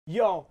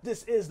Yo,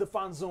 this is the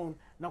Fan Zone.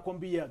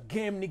 Nakwambia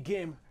game ni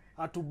game.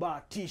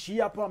 Hatubahatishi.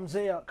 Hapa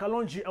mzee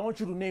Kalonji, I want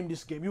you to name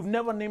this game. You've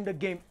never named a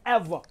game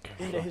ever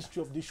in the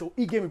history of this show.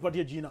 E game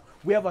ipatie jina.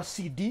 We have a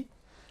CD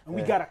and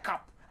we got a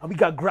cup and we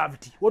got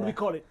gravity. What do we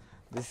call it?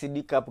 The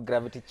CD Cup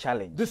Gravity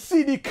Challenge. The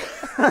CD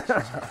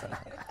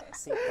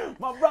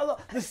My brother,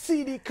 the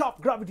CD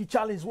Cup Gravity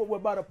Challenge is what we're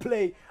about to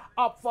play.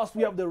 Up first,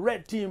 we have the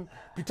red team.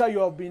 Peter,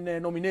 you have been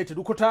nominated.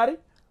 Uko tayari?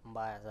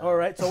 All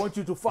right, so I want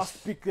you to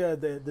first pick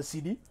the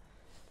CD.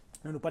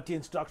 And upatie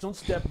instructions,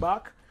 step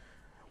back.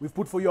 We've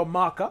put for your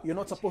marker. You're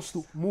not supposed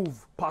to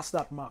move past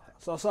that marker.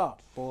 So,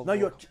 now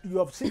you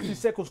have 60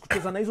 seconds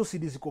kucheza na hizo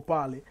CD ziko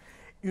pale.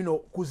 You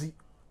know,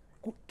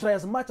 try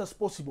as much as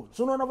possible.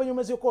 So unaona venye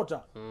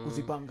umeziokota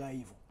kuzipanga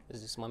hivyo.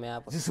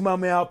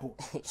 Zisimame hapo.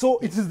 So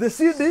it is the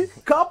CD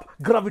Cup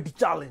Gravity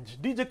Challenge.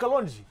 DJ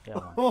Kalonji.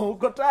 Yeah,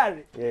 Uko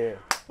tayari? Yeah.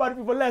 But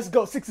people, let's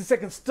go. 60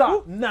 seconds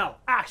start. Now,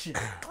 action.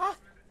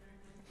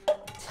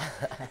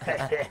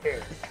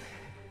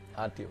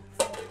 At you.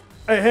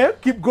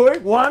 Keep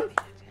going. 1.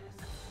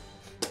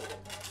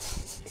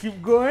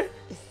 Keep going.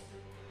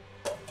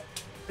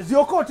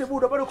 Ziokote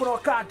buda, bado kuna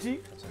wakati.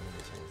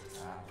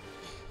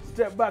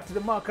 Step back to the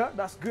marker.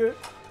 That's good.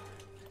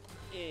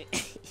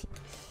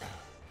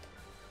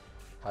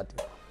 At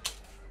you.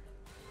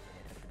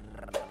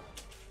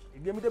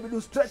 Give me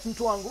the stretch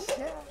mtu wangu.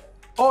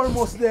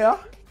 Almost there.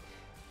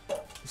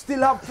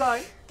 Still have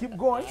time. Keep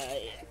going.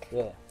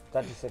 Yeah.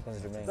 30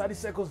 seconds remaining. 30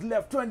 seconds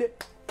left. 20.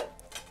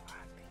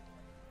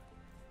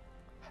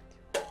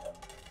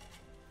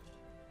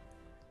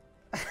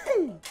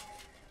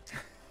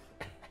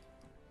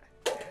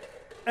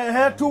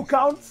 And 2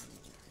 counts.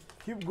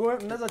 Keep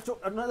going.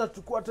 Another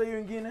chukua hata hiyo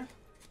ingine.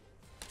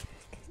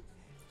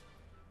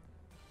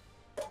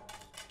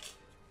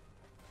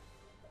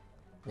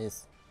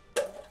 Miss.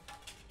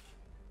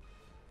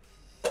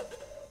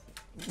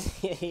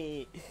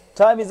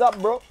 Time is up,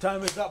 bro.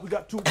 Time is up. We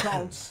got 2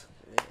 counts.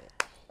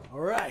 All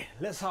right,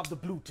 let's have the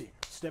blue team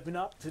stepping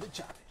up to the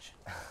challenge.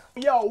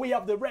 Yo, we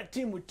have the red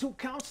team with 2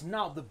 counts.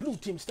 Now the blue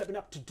team stepping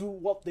up to do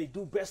what they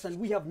do best, and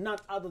we have none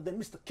other than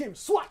Mr. Kim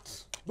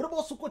Swat. Bro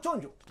boss uko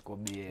chonjo?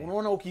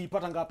 Unaona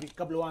ukipata ngapi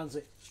kabla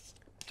uanze?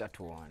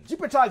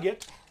 Jipe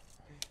target.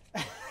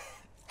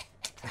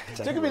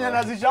 Check me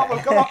nazisha hapo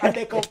kama a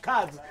deck of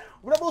cards.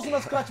 Bro boss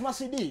una scratch ma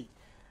CD.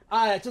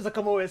 Aya, cheza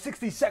kama wewe.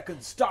 60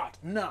 seconds start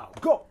now.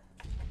 Go.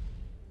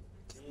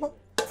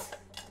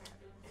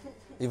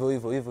 Hivyo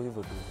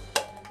tu.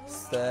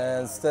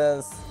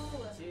 Stance.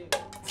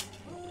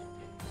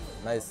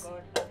 Nice.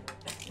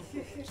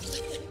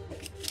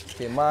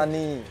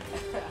 Kimani.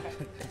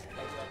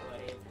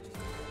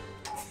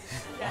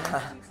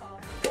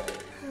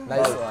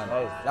 Nice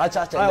one.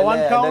 Acha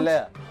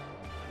endelea.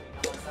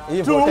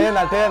 Hivyo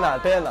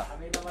tena.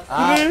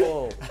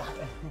 Hapo.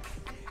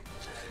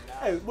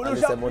 Hey, bado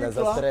alisema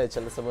unaweza stretch.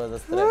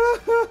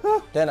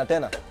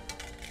 Tena.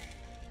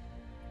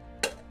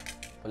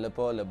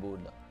 Pole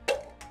buda.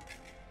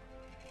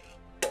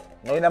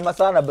 Nainama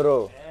sana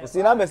bro.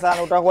 Usiname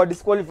sana utakuwa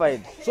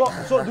disqualified.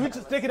 So do we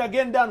just take it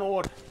again down or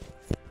what?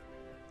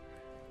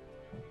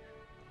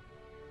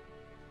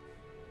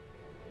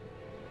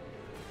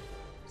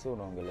 So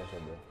unaongelesha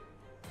bro.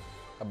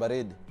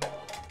 Kabaridi.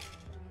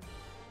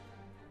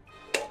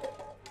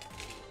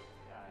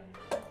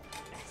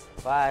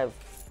 Five,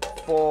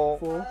 four,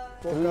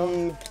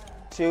 3,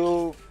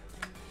 2.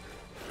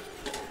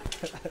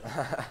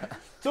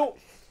 So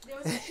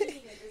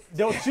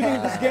there was cheating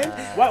in this game?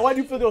 Why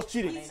do you feel there was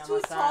cheating? He's too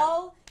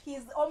tall.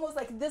 He's almost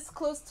like this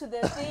close to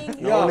the thing.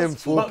 Yeah,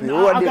 but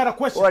I got a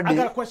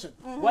question.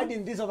 Why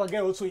didn't this other guy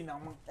also in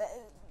Nama?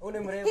 He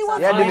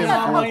was according to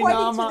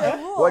the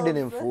rules. What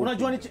didn't fool?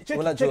 Unajua ni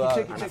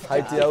check.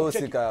 Height ya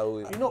usika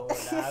huyu. You know,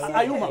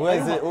 Ayuma.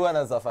 Huyu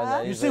anazafanya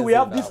hivi. You see, we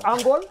have this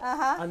angle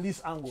and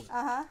this angle.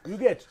 You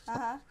get?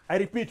 I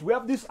repeat, we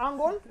have this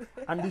angle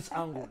and this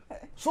angle.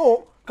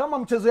 So, kama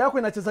mchezo yako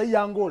inacheza hii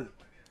angle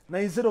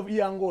na instead of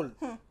hii angle,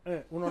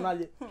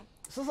 unaonaje?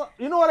 Sasa,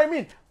 you know what I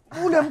mean?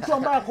 Ule mtu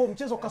ambaye kwa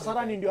mchezo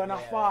kasarani ndio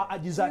anafaa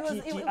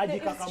ajizatiti,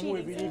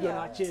 ajikakamue vilivyo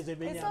na acheze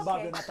venye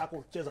ambavyo anataka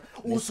kucheza.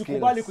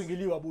 Usikubali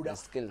kuingiliwa buda.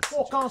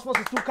 4 counts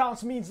versus 2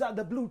 counts means that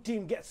the blue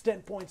team gets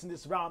 10 points in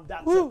this round.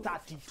 That's a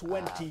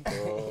 30-20.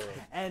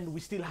 And we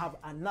still have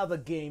another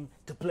game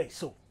to play.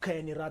 So,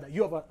 Kenny Rada,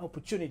 you have an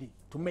opportunity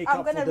to make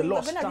up for the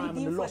lost time and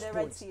the lost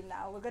points.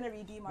 We're going to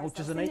redeem ourselves. Which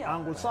is an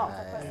angle sawa.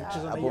 Which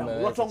is an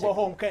angle. What's on go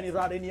home, Kenny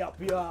Rada, any up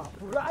here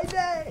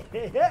Friday.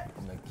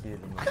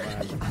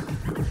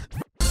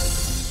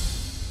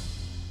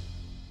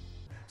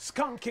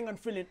 Skanking and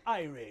feeling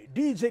irate.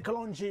 DJ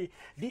Kalonji,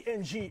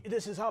 DNG,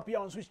 this is Happy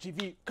Hour on Switch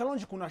TV.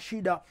 Kalonji kuna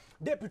shida.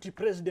 Deputy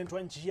President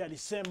wa nchi hii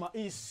alisema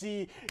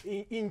isi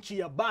inchi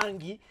ya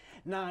bangi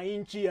na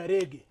inchi ya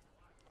reggae.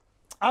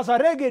 As a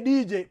reggae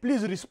DJ,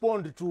 please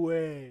respond to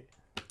the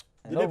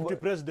Deputy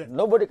President.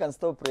 Nobody can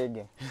stop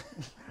reggae.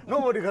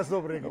 Nobody can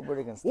stop reggae.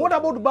 Nobody can stop What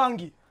about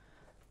bangi?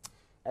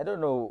 I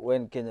don't know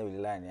when Kenya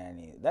will learn,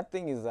 yani. That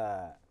thing is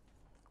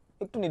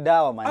Kitu ni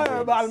dawa man.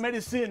 Herbal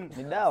medicine.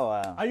 Ni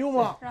dawa.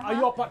 Ayuma, are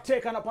you a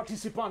partaker and a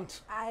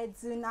participant? I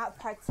do not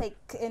partake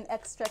in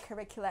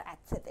extracurricular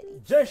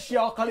activities. Jeshi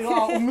ya wakali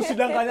wao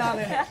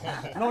msidanganyane.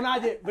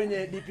 Naonaje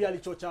venye DP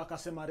alichocha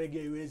akasema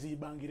reggae haiwezi,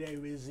 bangiria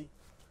haiwezi.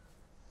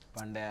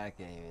 Pande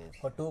yake hivi.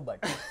 Hotuba.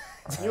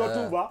 Ni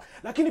hotuba,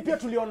 lakini pia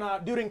tuliona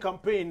during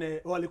campaign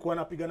walikuwa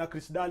wanapigana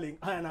Chris Darling.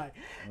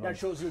 That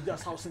shows you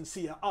just how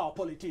sincere our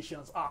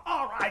politicians are.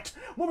 All right,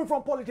 moving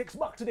from politics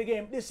back to the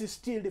game. This is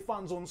still the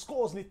fan zone.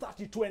 Scores ni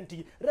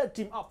 30-20. Red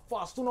team up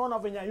first. Tunaona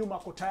venye Ayuma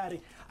ko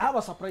tayari. I have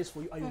a surprise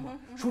for you, Ayuma.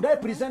 Should I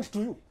present to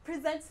you?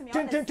 Present to me.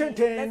 Ten, ten, ten,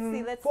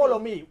 ten. Let's Follow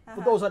see. me.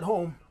 For those at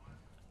home,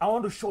 I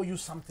want to show you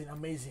something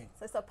amazing.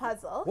 So it's a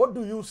puzzle. What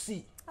do you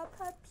see? A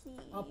puppy.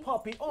 A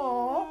puppy.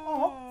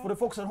 Oh. For the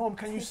folks at home,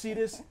 can you see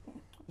this?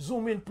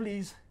 Zoom in,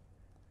 please.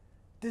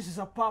 This is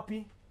a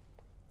puppy.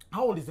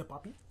 How old is the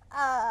puppy?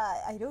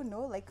 I don't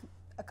know, like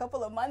a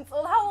couple of months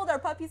old. How old are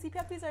puppies? See,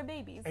 puppies are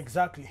babies.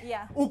 Exactly.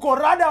 Yeah. Uko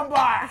rada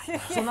mbaya.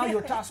 So now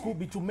your task will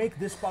be to make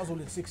this puzzle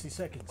in 60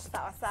 seconds.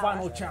 Sawa, sawa.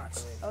 Final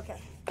chance. Okay.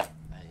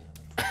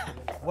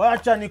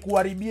 Wacha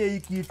nikuharibie hii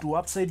kitu.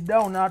 Upside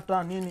down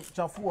hata nini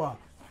chafua.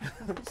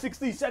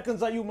 60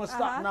 seconds you must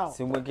start now.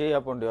 Simwekei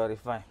hapo ndio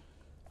refine.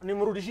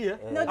 Nimrudishie?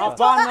 No, I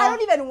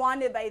don't even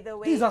want it, by the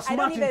way. These are I don't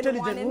smart, even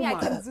intelligent want it. Me, I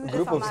woman. can do this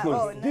Group on of my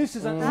schools. own. This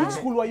is which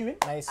school are you in?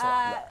 Nice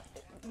one.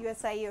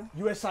 USIU.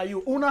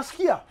 USIU.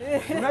 Unasikia?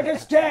 United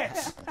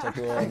States.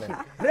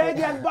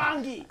 Reggae and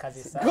Bangi.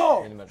 Kazi safi.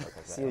 Go.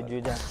 Sio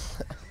Juja.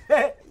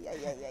 Yeah.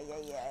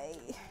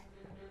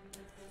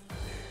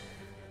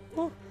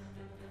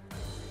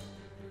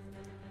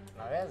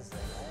 Naweza.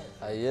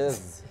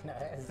 Yes.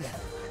 Naweza.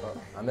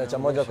 Ameacha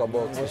moja kwa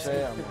box.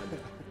 Angalia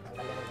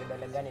ni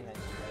vidole gani na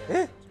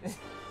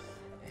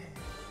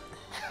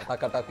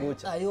Akata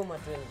kucha. Ayuma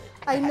twende.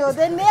 I know,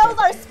 the nails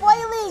are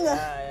spoiling.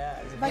 Yeah.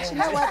 But you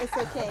know what? It's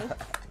okay.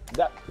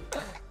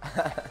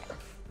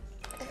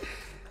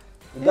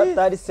 You got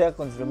 30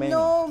 seconds remaining.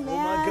 No, my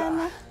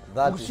man.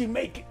 God. Will she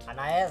make it?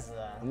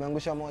 Anaweza.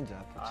 Umeangusha moja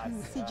hapo.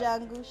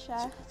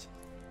 Sijangusha.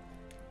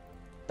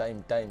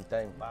 Time.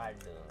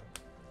 Bado.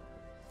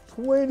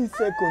 20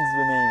 seconds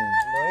remaining.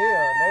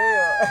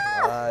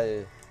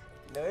 Ai.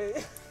 Ndio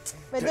hiyo.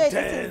 But wait,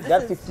 this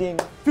Got is 15.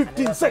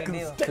 15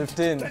 seconds.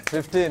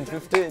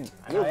 15.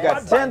 You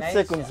got 10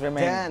 seconds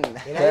remaining.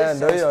 10,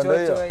 ndio hiyo.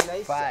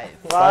 5.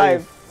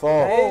 5,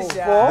 4,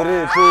 Aisha.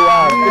 3, 2,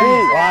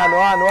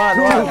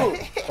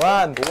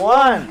 1.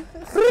 1.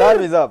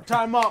 Time is up.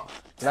 Time out.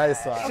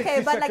 Nice one. okay,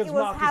 60 but like it seconds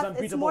was mark is half. It's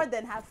unbeatable. more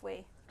than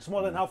halfway. It's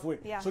more than halfway.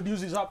 Yeah. So do you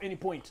use up any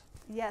point?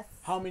 Yes.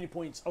 How many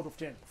points out of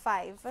 10?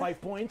 5.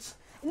 5 points.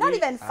 Not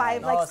even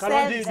 5, like no,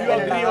 Kalonji, do you 7.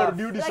 agree or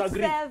do you Like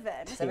disagree?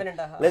 7.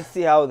 7.5. Let's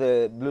see how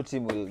the blue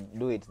team will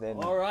do it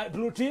then. All right,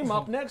 blue team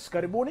up next.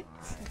 Karibuni.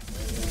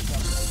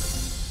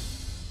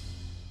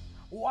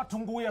 Watu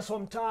Nguya so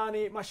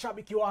mtaani,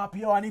 mashabiki wapi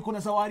hewani, kuna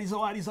zawadi.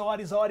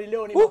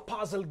 Leo ni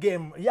puzzle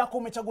game. Yako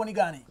umechagua ni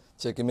gani?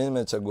 Cheki mimi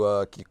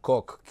nimechagua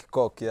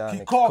kikok yani.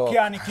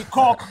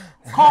 Kikok.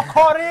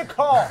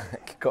 Kokoriko.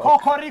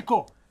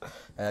 Kokoriko.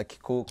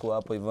 Kikuku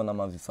hapo hivyo na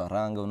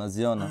mavifaranga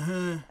unaziona?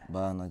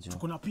 Bana jo.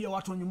 Kuna pia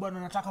watu nyumbani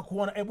wanataka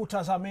kuona, hebu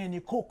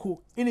tazameni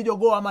kuku. Hii ni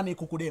jogoo ama ni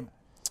kukudem?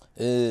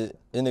 Hii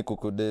ni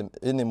kukudem,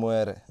 hii ni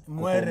mwere.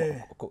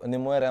 Mwere. Ni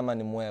mwere ama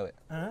ni mwewe?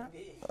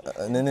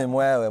 Nini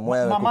mwewe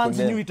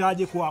Mamanzi kukudem.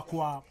 itaje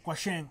kwa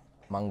sheng?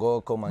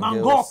 Mangoko,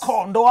 mangeos.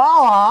 Mangoko ndo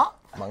hawa.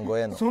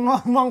 Mangoeno.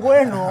 Tuna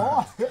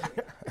mangoeno.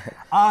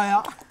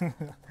 Haya.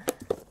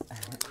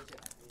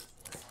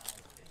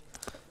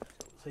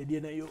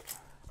 Saidia na hiyo.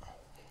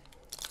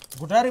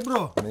 Gutari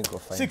bro. Niko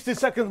fine. 60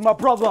 seconds my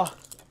brother.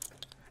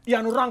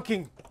 Ian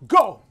ranking.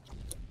 Go.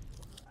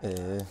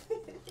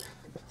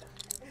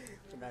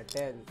 Kuna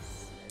 10.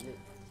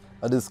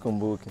 Hadi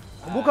sikumbuki.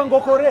 Kumbuka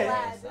ngokore.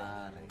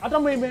 Hata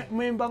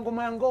mmeimba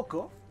ngoma ya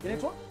ngoko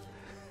inaitwa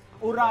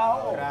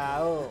Urao.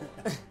 Rao.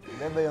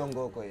 Bebe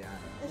yongoko yani.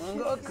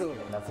 Ngoko.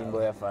 Na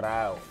fimbo ya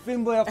farao.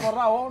 Fimbo ya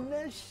farao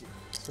oneshi.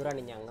 Sura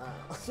ni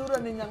nyang'aa. Sura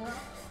ni nyanga.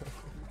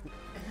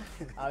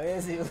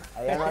 Hawezi.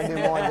 Ayana hadi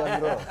moja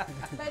bro.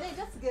 But they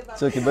just give up.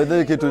 Cheki by the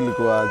way kitu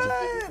ilikuwaje?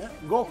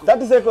 Ngoko.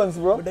 30 seconds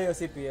bro. Buda hiyo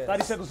CPS.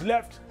 30 seconds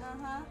left.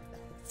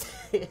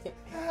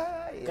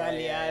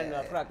 Kaliano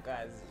afra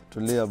kazi.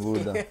 Tulia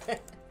buda.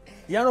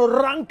 Yano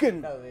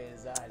ranking.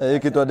 Haweza. Hii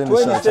kitu hadi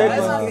 20 nishacha.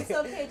 seconds. It's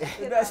okay.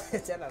 Just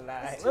give up. Chana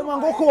naye. Wewe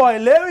ngoko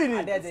waelewi ni.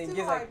 Hadi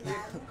ataingiza kitu.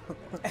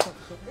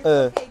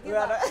 Okay, give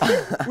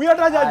up. We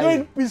are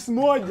join piece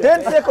moja.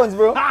 10 seconds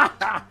bro.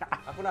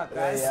 Hakuna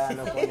kazi.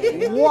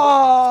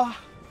 Wow.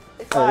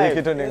 Hii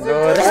kitu ni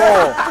ngori.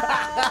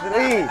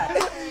 3,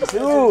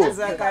 2,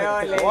 Za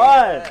Kayole.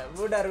 1.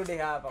 Buda rudi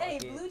hapa. Hey,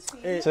 blue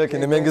team. Cheki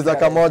nimeingiza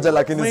kamoja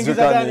lakini sijui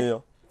Umeingiza kani gani?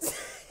 hiyo.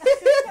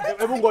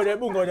 Hebu ngoja.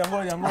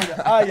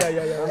 Ay. Hii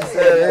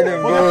ni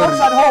For the folks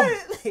ngori. at home.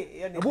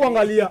 Hiyo ni Hebu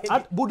angalia.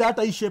 Buda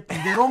hata hii shape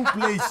in the wrong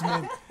place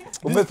man.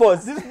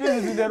 Umepause. This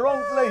is in the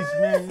wrong place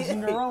man. It's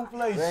in the wrong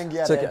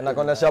place. Cheki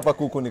nakuonesha hapa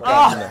kuku ni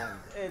kama.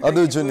 Hadi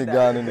ujue ni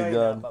gani.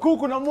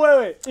 Kuku na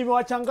mwewe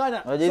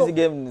imewachanganya. Unajua hizi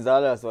game ni za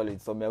wale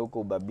walisomea huko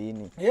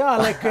ubabini.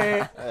 Yeah, like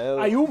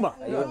Ayuma,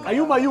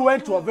 you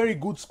went to a very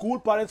good school.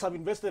 Parents have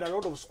invested a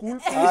lot of school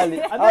fees. And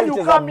then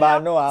you come here,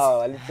 and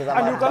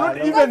you cannot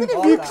even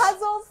fix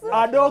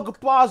a dog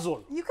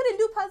puzzle. You couldn't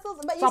do puzzles,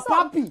 but you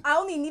saw I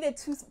only needed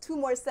two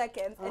more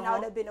seconds, and I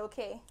would have been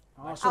okay.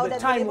 So the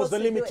time was the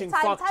limiting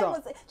factor. Time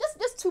was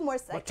just 2 more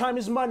seconds. But time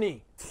is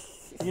money.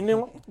 You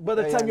know, by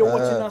the time you're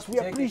watching us, we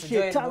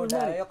appreciate time is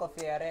money.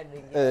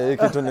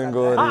 Kitu ni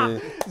ngori.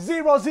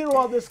 0-0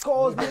 on the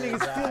scores, meaning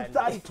it's still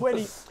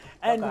 30-20.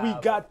 And we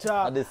got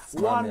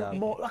one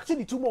more,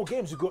 actually 2 more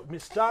games. We got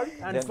Mistari,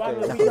 and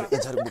finally we got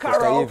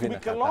Karaoke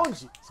with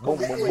Kalonji.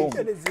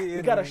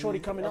 We got a shorty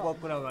coming up.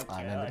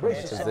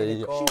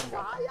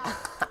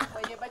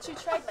 But you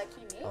tried,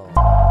 Lakini.